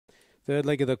Third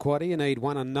leg of the quaddy, you need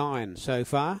 1 and 9 so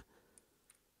far.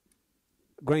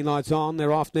 Green light's on,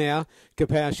 they're off now.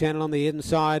 Kapow Shannon on the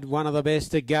inside, one of the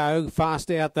best to go.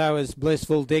 Fast out though is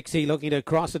Blissful Dixie, looking to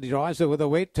cross it. He drives it with a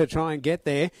wet to try and get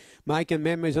there. Making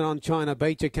Memories on China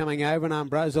Beach are coming over, and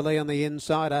Ambrosia Lee on the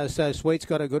inside. Oh So Sweet's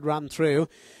got a good run through.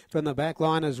 From the back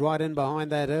line is right in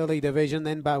behind that early division.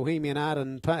 Then Bohemian Art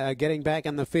and getting back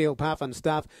in the field, Puff and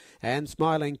Stuff and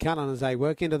Smiling Cullen as they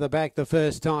work into the back the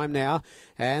first time now.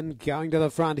 And going to the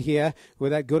front here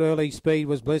with that good early speed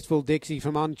was Blissful Dixie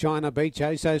from On China Beach.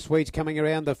 Oh So Sweet's coming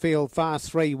around the field fast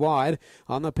 3 wide.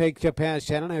 On the peak, Kapow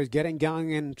Shannon, who's getting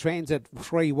going in transit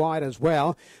 3 wide as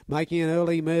well. Making an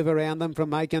early move around them from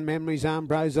Making Memories,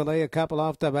 Ambrosia Lee, a couple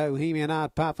off to Bohemian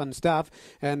Art, Puff and Stuff.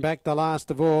 And back the last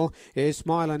of all is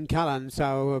Smiling Cullen.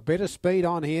 So a bit of speed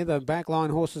on here. The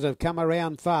backline horses have come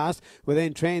around fast.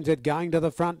 Within transit going to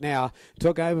the front now.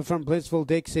 Took over from Blissful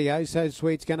Dixie. Oh So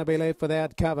Sweet's going to be left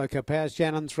without cover. Kapow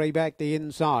Shannon 3 back the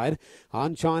inside.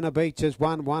 On China Beach is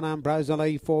 1 Ambrosia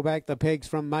Lee, 4 back the pegs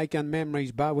from Making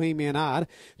Memories, Bohemian Art.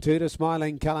 2 to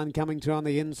Smiling Cullen coming through on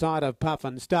the inside of Puff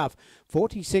and Stuff.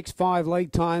 46.5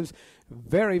 lead times.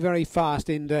 Very, very fast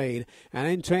indeed. And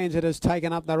In Transit has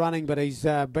taken up the running, but he's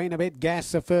been a bit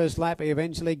gassed the first lap. He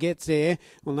eventually gets there.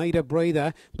 Will need a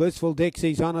breather. Blissful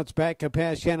Dixie's on its back.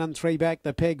 Kapow Shannon 3 back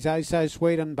the pegs. Oh So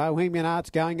Sweet and Bohemian Art's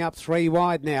going up 3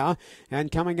 wide now.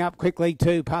 And coming up quickly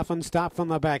too, Puff and Stuff from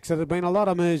the back. So there's been a lot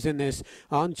of moves in this.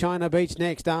 On China Beach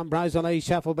next, Ambrosia Lee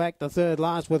shuffle back the third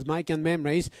last with Making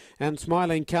Memories. And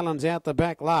Smiling Cullen's out the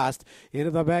back last.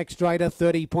 Into the back straighter,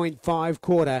 30.5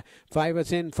 quarter.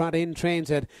 Favourites in front In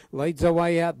Transit leads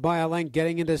away out by a length,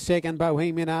 getting into second.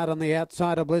 Bohemian Art on the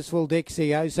outside of Blissful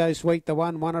Dixie. Oh So Sweet, the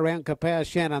 1 around Kapow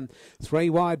Shannon.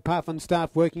 3 wide, Puff and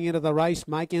Stuff working into the race.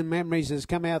 Making Memories has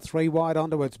come out 3 wide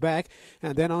onto its back.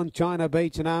 And then On China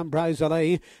Beach and Ambrosia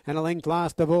Lee. And a length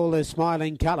last of all is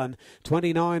Smiling Cullen.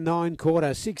 29.9 quarter,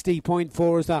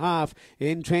 60.4 is the half.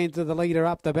 In Transit the leader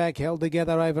up the back, held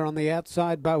together over on the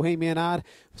outside. Bohemian Art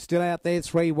still out there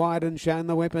 3 wide and shown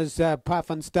the whippers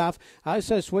Puff and Stuff. Oh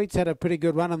So Sweet's had a pretty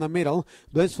good run in the middle.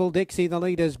 Blissful Dixie the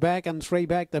leader's back, and 3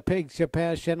 back the pigs.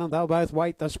 Kapow Shannon, they'll both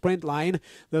wait the sprint lane.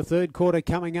 The third quarter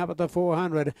coming up at the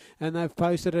 400, and they've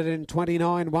posted it in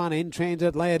 29.1. In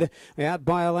Transit led out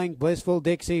by a length. Blissful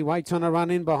Dixie waits on a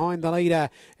run in behind the leader.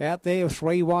 Out there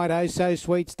 3 wide. Oh So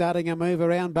Sweet starting a move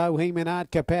around Bohemian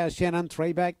Art. Kapow Shannon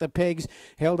 3 back the pigs,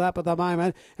 held up at the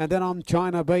moment. And then On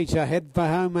China Beach ahead for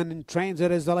home, and In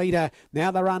Transit is the leader.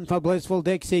 Now the run for Blissful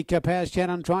Dixie. Kapow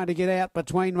Shannon trying to get out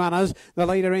between runners. The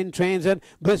leader In Transit.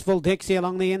 Blissful Dixie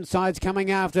along the insides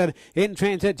coming after it. In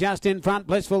Transit just in front.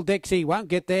 Blissful Dixie won't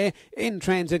get there. In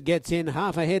Transit gets in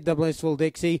half ahead to Blissful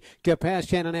Dixie. Kapow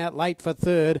Shannon out late for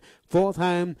third. Fourth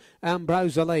home,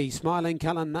 Ambrosia Lee. Smiling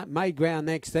Cullen made ground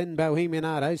next. Then Bohemian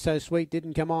Art. Oh So Sweet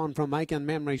didn't come on from Making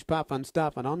Memories, Puff and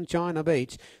Stuff. And On China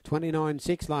Beach,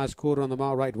 29.6 last quarter on the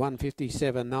mile rate,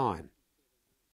 157.9.